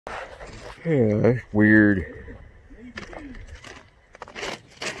Yeah, that's weird.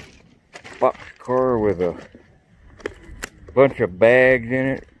 Boxcar with a bunch of bags in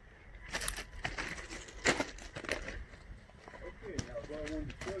it.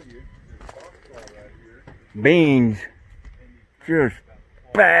 Beans. Just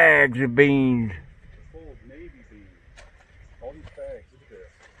bags of beans. Full of navy beans. All these bags, look at this.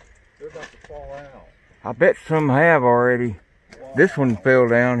 They're about to fall out. I bet some have already. Wow. This one fell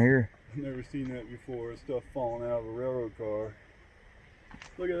down here. I've never seen that before. Stuff falling out of a railroad car.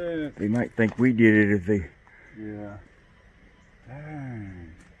 Look at that. They might think we did it if they... Yeah.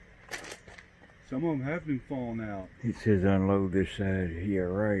 Dang. Some of them have been falling out. It says unload this side. Yeah,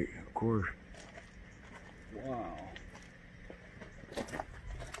 right. Of course. Wow.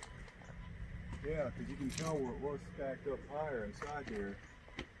 Yeah, because you can tell where it was stacked up higher inside there.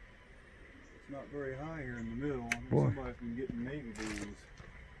 It's not very high here in the middle. Somebody's been getting navy beans.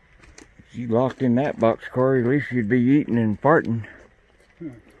 If you locked in that boxcar, at least you'd be eating and farting.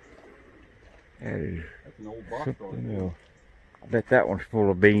 That's an old boxcar. Else. I bet that one's full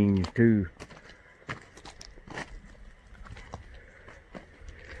of beans too.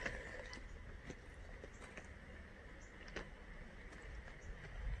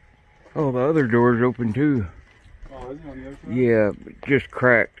 Oh, the other door's open too. Oh, is it on the other side? Yeah, just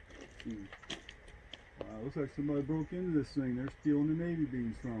cracked. Looks like somebody broke into this thing. They're stealing the navy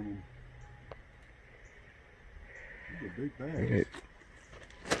beans from them. These are big bags.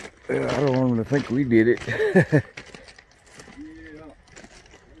 I don't want them to think we did it. Yeah.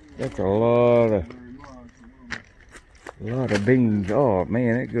 That's a lot of beans. Oh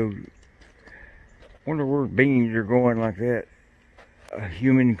man, it goes. Wonder where beans are going like that.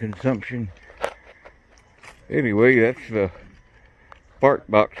 Human consumption. Anyway, that's the Park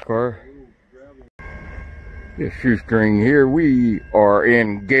boxcar. This shoestring here, we are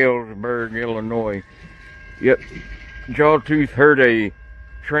in Galesburg, Illinois. Yep, Jawtooth heard a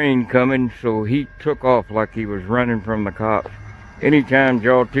train coming, so he took off like he was running from the cops. Anytime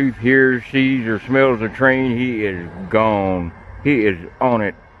Jawtooth hears, sees, or smells a train, he is gone. He is on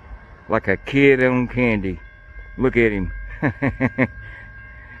it like a kid on candy. Look at him.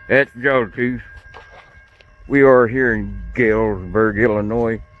 That's Jawtooth. We are here in Galesburg,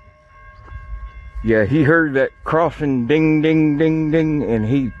 Illinois. Yeah, he heard that crossing ding, ding, ding, ding, and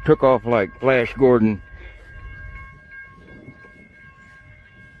he took off like Flash Gordon.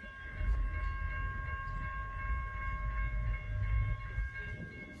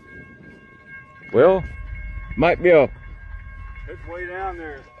 Well, might be a... It's way down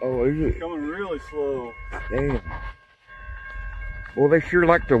there. Oh, is it? Coming really slow. Damn. Well, they sure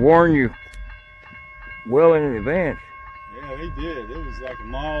like to warn you well in advance. Yeah, they did. It was like a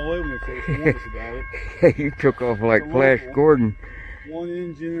mile away when they first warned us about it. He took off like Flash Gordon. One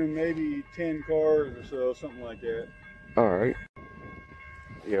engine and maybe 10 cars or so, something like that. Alright.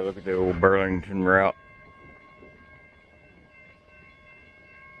 Yeah, look at the old Burlington route.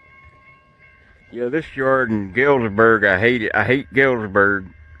 Yeah, this yard in Galesburg, I hate it. I hate Galesburg.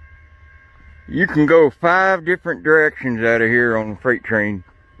 You can go 5 different directions out of here on the freight train.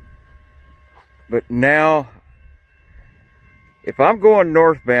 But now, if I'm going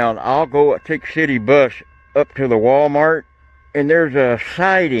northbound, I'll go take city bus up to the Walmart, and there's a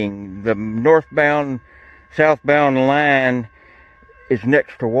siding. The northbound, southbound line is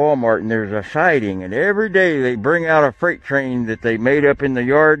next to Walmart, and there's a siding. And every day they bring out a freight train that they made up in the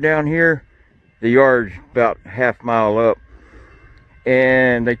yard down here. The yard's about half mile up.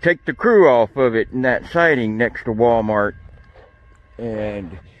 And they take the crew off of it in that siding next to Walmart.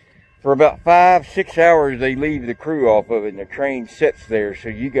 And for about 5-6 hours, they leave the crew off of it, and the train sits there. So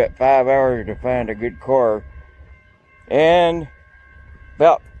you got 5 hours to find a good car. And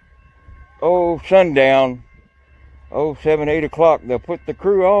about, sundown, 7, 8 o'clock, they'll put the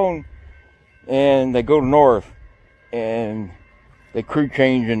crew on, and they go north. And they crew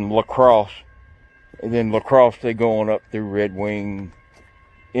change in La Crosse. And then La Crosse, they go on up through Red Wing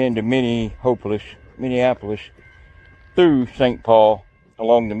into Minneapolis, through St. Paul,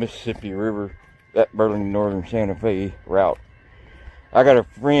 along the Mississippi River, that Burlington Northern Santa Fe route. I got a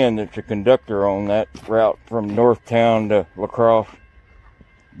friend that's a conductor on that route from Northtown to La Crosse.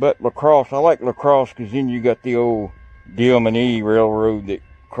 But La Crosse, I like La Crosse because then you got the old Dilmany Railroad that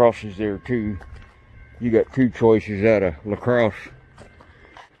crosses there too. You got 2 choices out of La Crosse.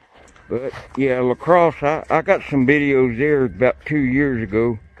 But yeah, La Crosse, I got some videos there about 2 years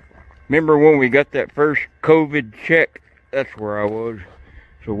ago. Remember when we got that first COVID check? That's where I was.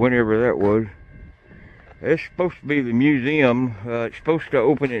 So whenever that was. It's supposed to be the museum. It's supposed to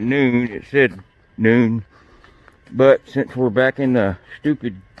open at noon. It said noon. But since we're back in the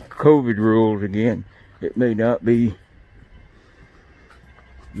stupid COVID rules again, it may not be.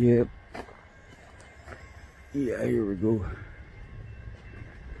 Yep. Yeah, here we go.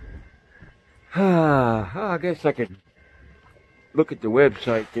 I guess I could look at the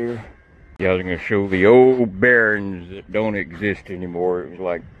website there. Yeah, I was going to show the old bearings that don't exist anymore. It was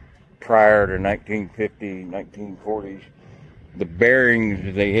like prior to 1950, 1940s. The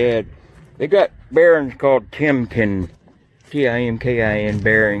bearings they had, they got bearings called Timken, T-I-M-K-I-N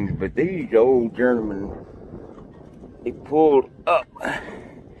bearings, but these old gentlemen, they pulled up.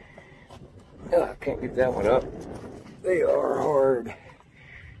 Oh, I can't get that one up. They are hard.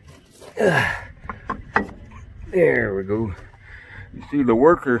 There we go. You see the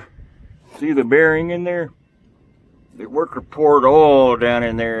worker, see the bearing in there? The worker poured oil down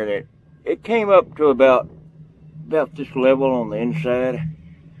in there, and it came up to about this level on the inside,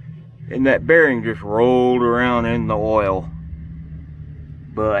 and that bearing just rolled around in the oil.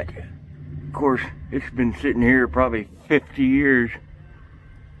 But of course, it's been sitting here probably 50 years.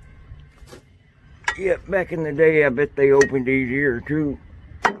 Yep, back in the day, I bet they opened these here too.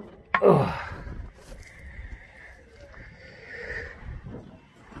 Ugh.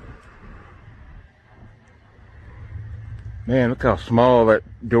 Man, look how small that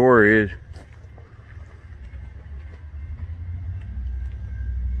door is.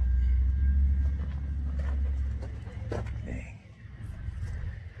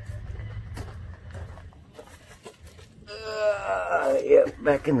 Yep,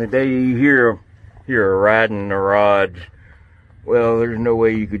 back in the day, you hear riding the rods. Well, there's no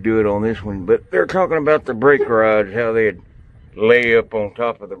way you could do it on this one, but they're talking about the brake rods, how they'd lay up on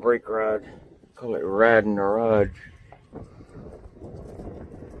top of the brake rods. Call it riding the rods.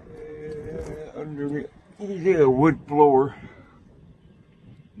 Underneath, you see a wood floor.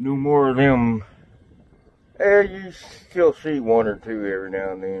 No more of them. You still see one or two every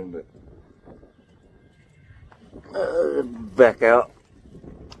now and then, but back out.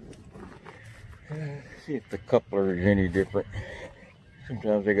 See if the coupler is any different.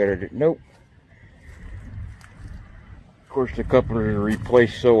 Sometimes they gotta do, nope. Of course, the couplers are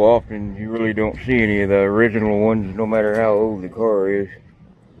replaced so often you really don't see any of the original ones, no matter how old the car is.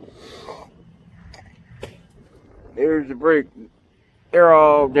 There's the brake. They're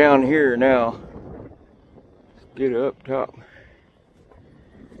all down here now. Let's get up top.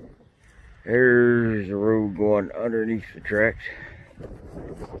 There's the road going underneath the tracks.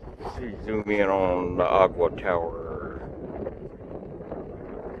 Let's see, zoom in on the Agua Tower.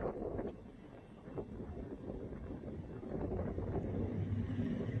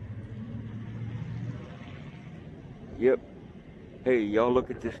 Yep. Hey, y'all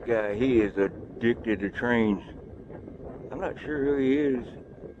look at this guy. He is addicted to trains. I'm not sure who he is.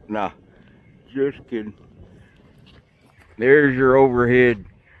 Nah, just kidding. There's your overhead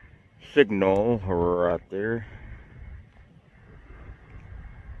signal right there.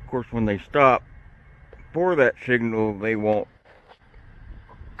 Of course, when they stop for that signal, they won't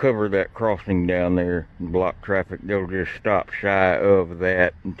cover that crossing down there and block traffic. They'll just stop shy of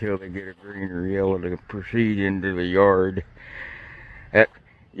that until they get a green or yellow to proceed into the yard. That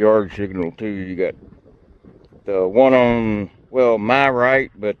yard signal too, you got the one on, well, my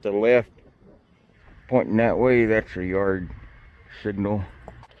right, but the left pointing that way, that's a yard signal.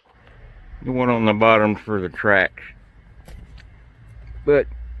 The one on the bottom's for the tracks. But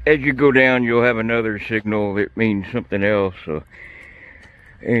as you go down, you'll have another signal that means something else. So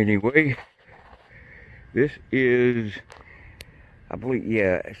anyway, this is, I believe,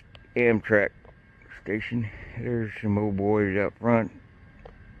 yeah, Amtrak station. There's some old boys out front,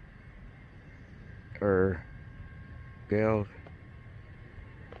 or gals.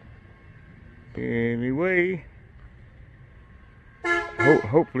 Anyway,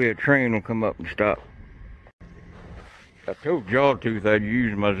 hopefully a train will come up and stop. I told Jawtooth I'd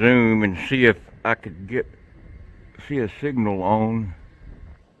use my zoom and see if I could see a signal on.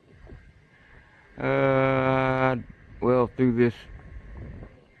 Well, through this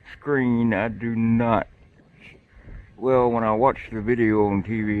screen, I do not. Well, when I watch the video on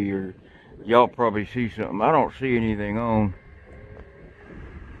TV, or y'all probably see something, I don't see anything on.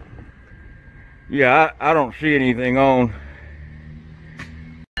 Yeah, I don't see anything on.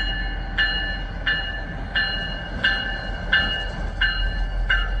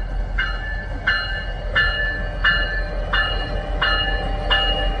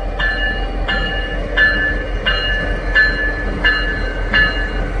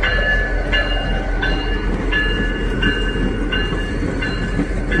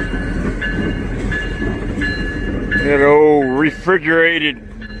 That old refrigerated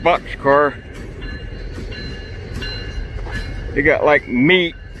boxcar. They got like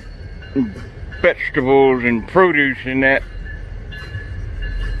meat and vegetables and produce in that.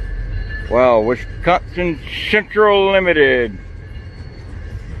 Wow, Wisconsin Central Limited.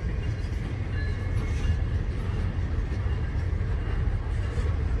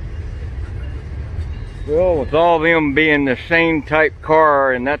 Well, with all them being the same type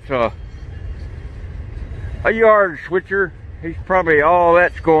car, and that's a yard switcher, he's probably all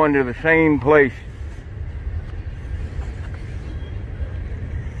that's going to the same place.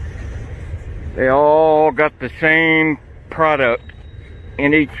 They all got the same product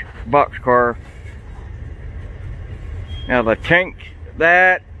in each boxcar. Now the tank,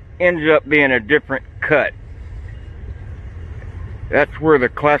 that ends up being a different cut. That's where the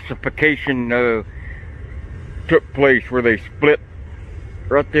classification took place, where they split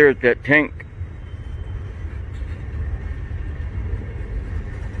right there at that tank.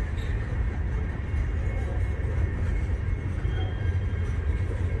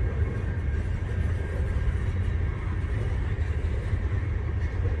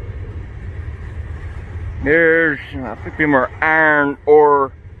 There's, I think them are iron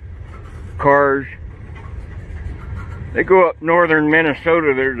ore cars. They go up northern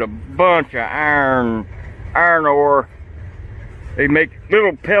Minnesota, there's a bunch of iron ore. They make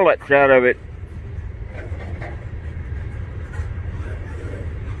little pellets out of it.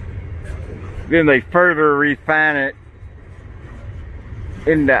 Then they further refine it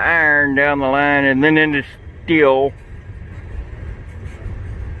into iron down the line, and then into steel.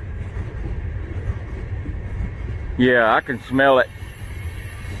 Yeah, I can smell it.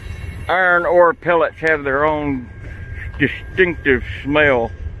 Iron ore pellets have their own distinctive smell.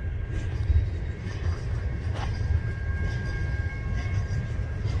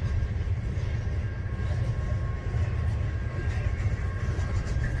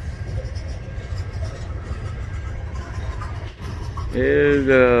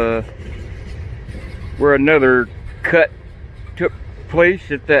 Is where another cut took place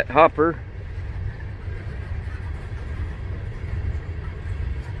at that hopper.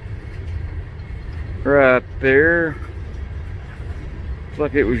 Right there. Looks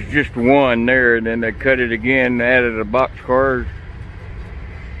like it was just one there, and then they cut it again, added a boxcar.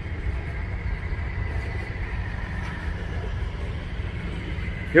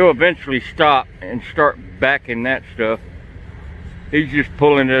 He'll eventually stop and start backing that stuff. He's just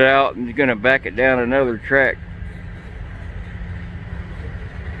pulling it out and he's gonna back it down another track.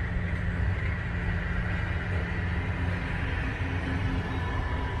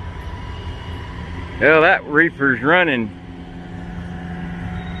 Well, that reefer's running.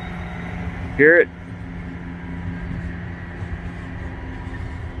 Hear it?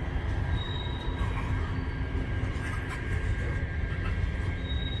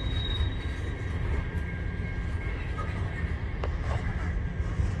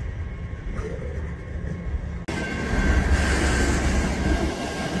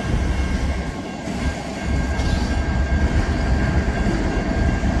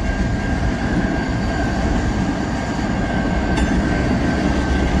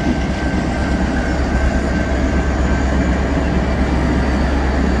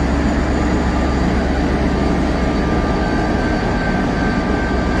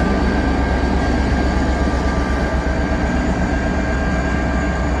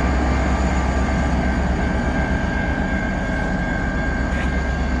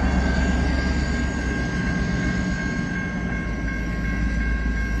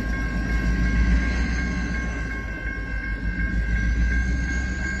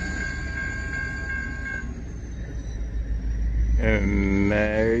 And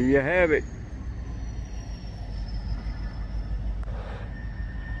there you have it.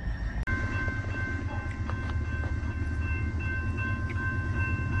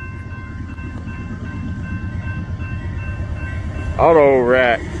 Auto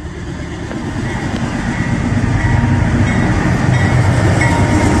rack.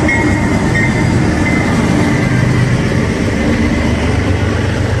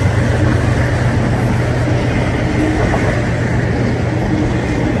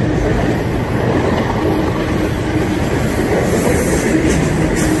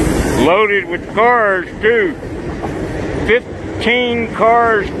 Loaded with cars too. 15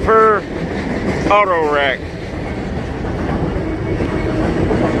 cars per auto rack.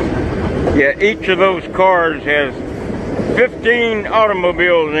 Yeah, each of those cars has 15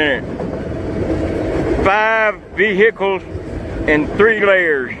 automobiles in it. 5 vehicles and 3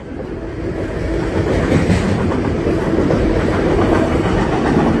 layers.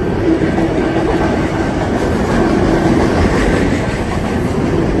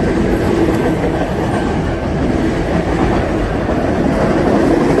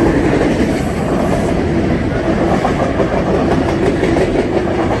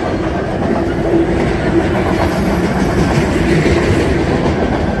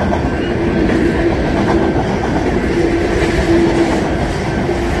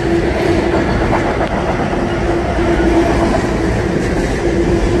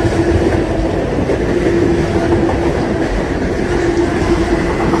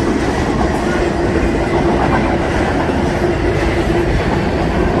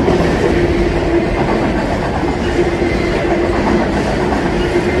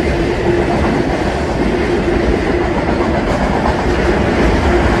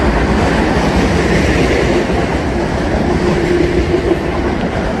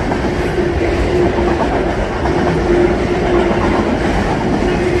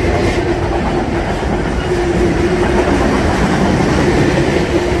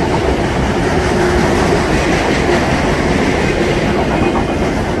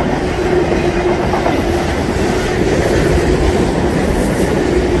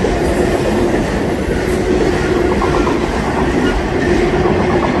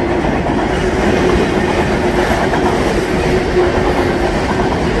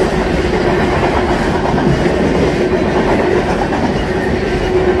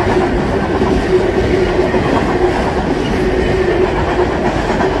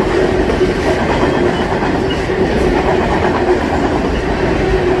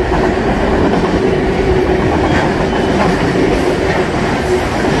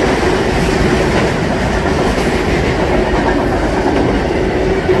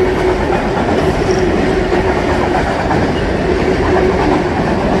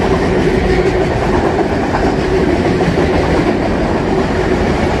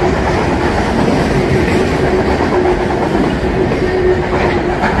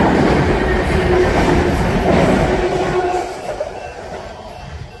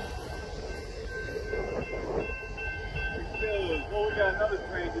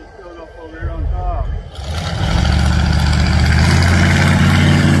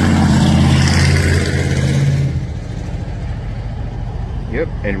 Yep,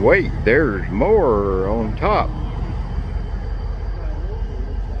 and wait, there's more on top.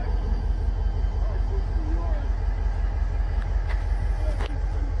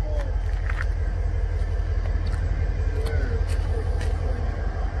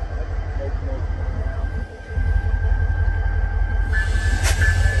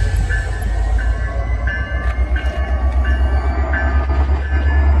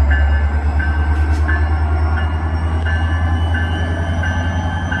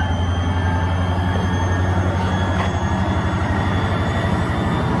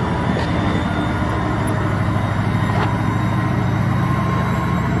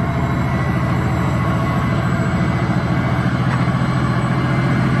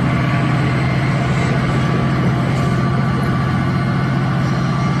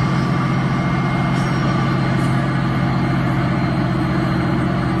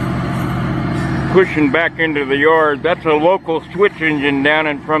 Pushing back into the yard. That's a local switch engine down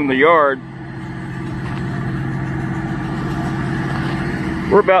in from the yard.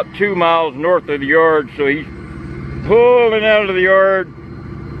 We're about 2 miles north of the yard, so he's pulling out of the yard,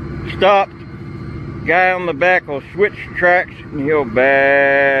 stopped. Guy on the back will switch tracks and he'll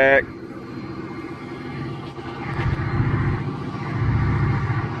back.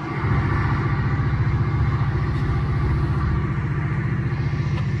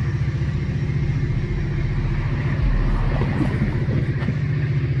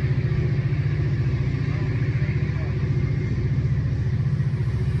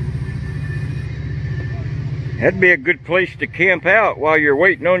 That'd be a good place to camp out while you're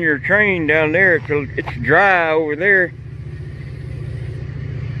waiting on your train down there. It's dry over there.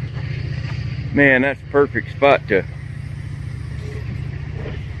 Man, that's a perfect spot to...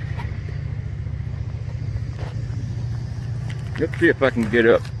 Let's see if I can get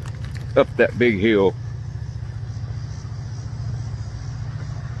up that big hill.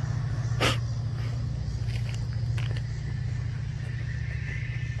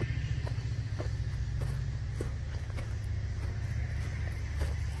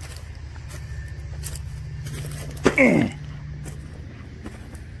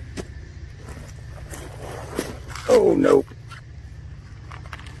 Oh no.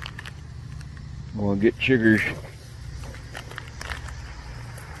 We'll get chiggers.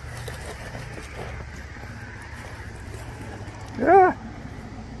 Ah.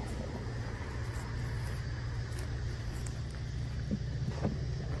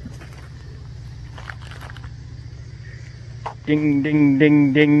 Ding, ding,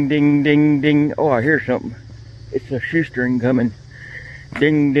 ding, ding, ding, ding, ding. Oh, I hear something. It's a shoestring coming.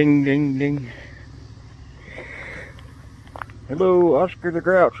 Ding, ding, ding, ding. Hello, Oscar the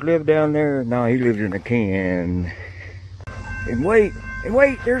Grouch live down there. No, he lives in a can. And wait,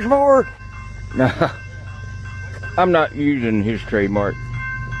 there's more. No, I'm not using his trademark.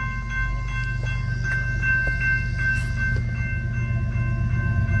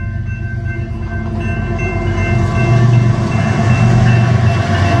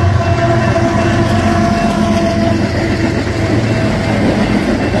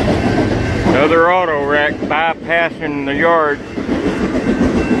 Another auto rack bypassing the yard.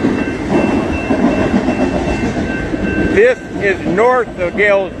 This is north of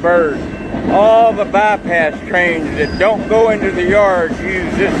Galesburg. All the bypass trains that don't go into the yard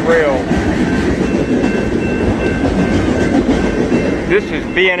use this rail. This is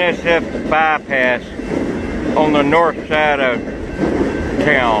BNSF bypass on the north side of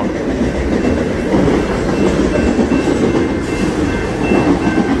town.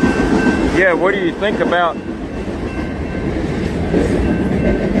 Yeah, what do you think about,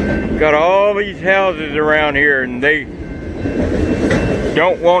 got all these houses around here and they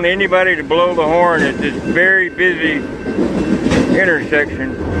don't want anybody to blow the horn at this very busy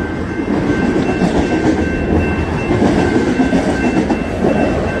intersection.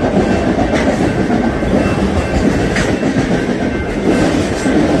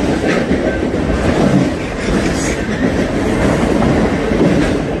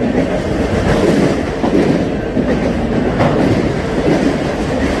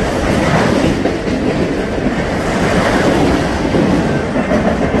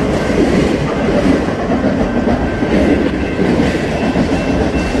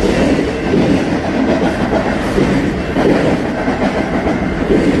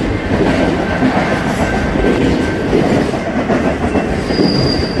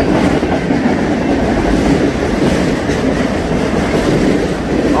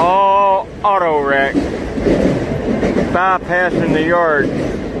 Auto rack bypassing the yard.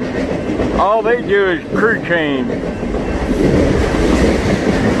 All they do is crew change.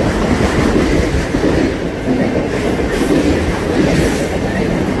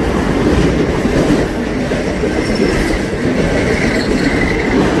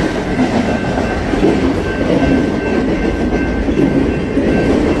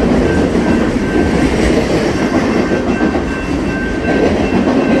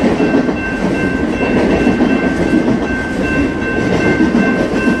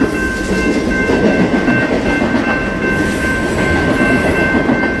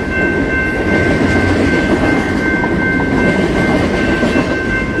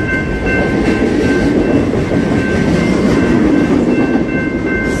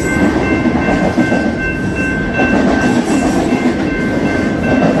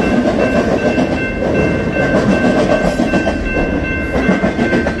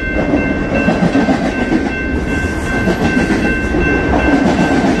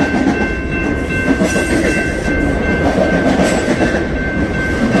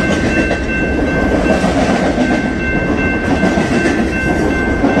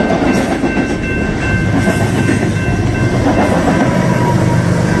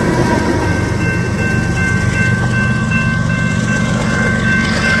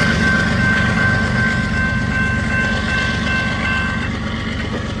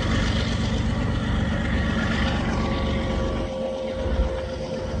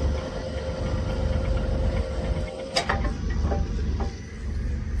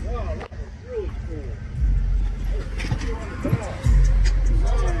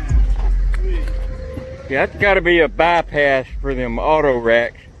 Yeah, that's got to be a bypass for them auto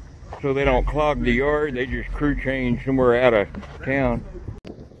racks so they don't clog the yard. They just crew change somewhere out of town.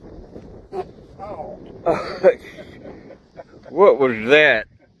 What was that?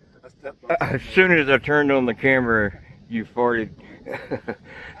 As soon as I turned on the camera, you farted.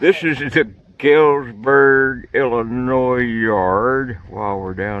 This is the Galesburg, Illinois yard while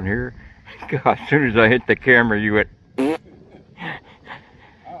we're down here. God, as soon as I hit the camera, you went.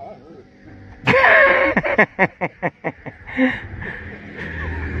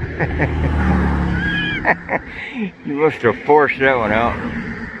 You must have forced that one out.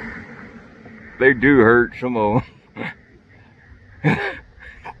 They do hurt, some of them.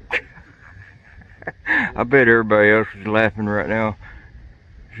 I bet everybody else is laughing right now.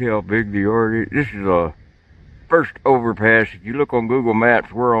 See how big the yard is. This is a first overpass. If you look on Google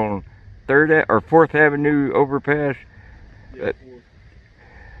Maps, we're on 3rd or 4th Avenue overpass. Yeah,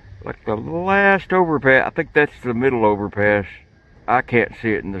 Like the last overpass. I think that's the middle overpass. I can't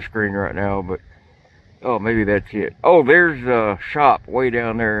see it in the screen right now, but oh, maybe that's it. Oh, there's a shop way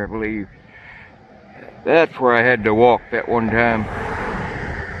down there, I believe. That's where I had to walk that one time.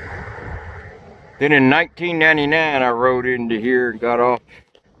 Then in 1999, I rode into here and got off.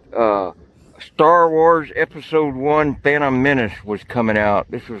 Star Wars Episode 1 Phantom Menace was coming out.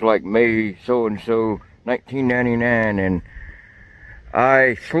 This was like May so-and-so, 1999, and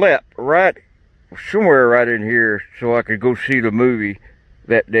I slept right somewhere right in here so I could go see the movie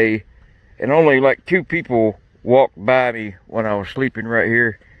that day. And only like 2 people walked by me when I was sleeping right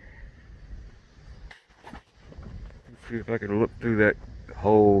here. Let's see if I can look through that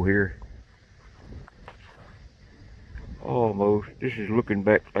hole here. Almost. This is looking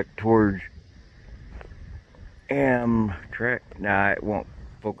back like towards Amtrak. Nah, it won't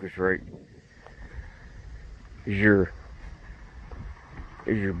focus right. Is your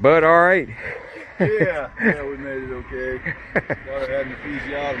butt all right? yeah, we made it okay. Thought I had an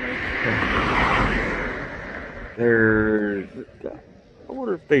episiotomy. I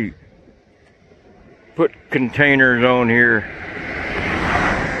wonder if they put containers on here.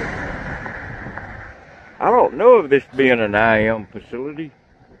 I don't know of this being an IM facility,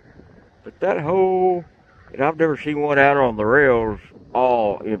 but that hole, and I've never seen one out on the rails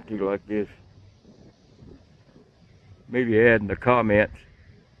all empty like this. Maybe add in the comments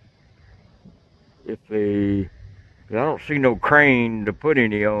if they, 'cause I don't see no crane to put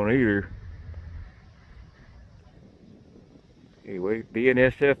any on either. Anyway,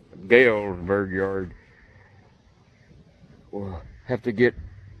 BNSF Galesburg yard. We'll have to get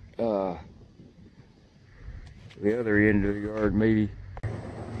the other end of the yard maybe.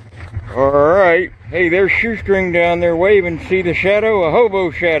 Alright, hey, there's Shoestring down there waving. See the shadow? A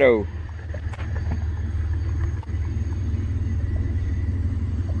hobo shadow.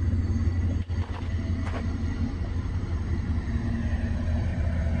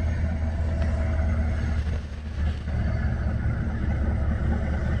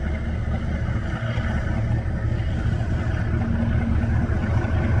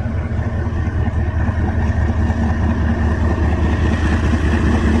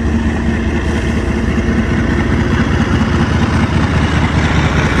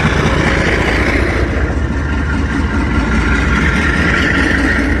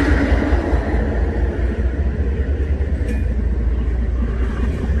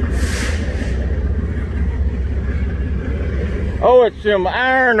 Oh, it's some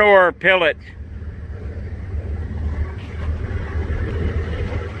iron ore pellets.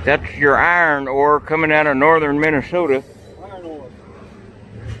 That's your iron ore coming out of northern Minnesota. Iron ore.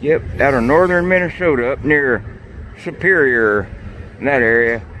 Yep, out of northern Minnesota, up near Superior, in that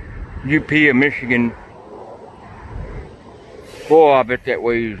area. UP of Michigan. Boy, I bet that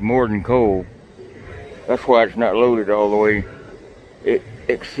weighs more than coal. That's why it's not loaded all the way. It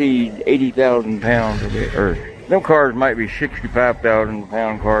exceeds 80,000 pounds of it, or them cars might be 65,000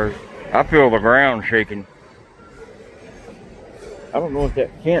 pound cars. I feel the ground shaking. I don't know if that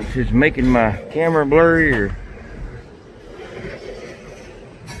fence is making my camera blurry or...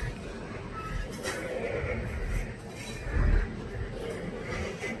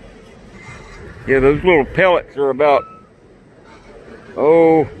 Yeah, those little pellets are about,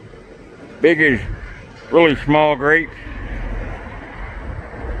 oh, big as really small grapes.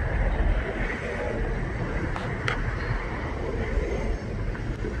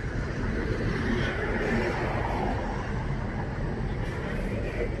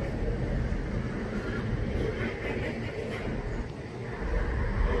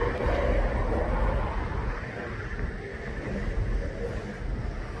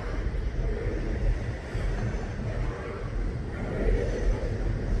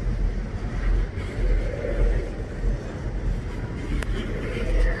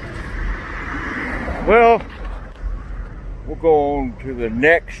 Well, we'll go on to the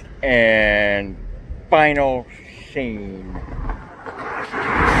next and final scene.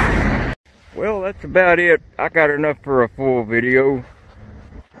 Well, that's about it. I got enough for a full video.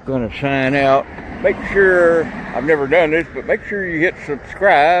 Gonna sign out. Make sure, I've never done this, but make sure you hit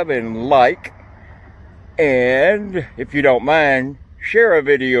subscribe and like. And if you don't mind, share a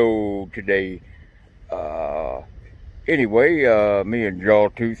video today. Anyway, me and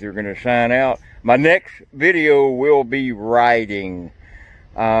Jawtooth are gonna sign out. My next video will be riding.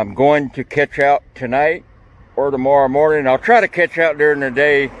 I'm going to catch out tonight or tomorrow morning. I'll try to catch out during the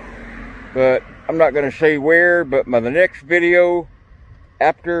day, but I'm not going to say where. But the next video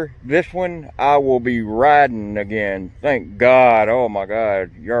after this one, I will be riding again. Thank God. Oh my God,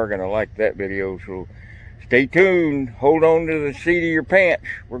 you're going to like that video. So stay tuned. Hold on to the seat of your pants.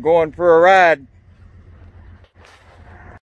 We're going for a ride.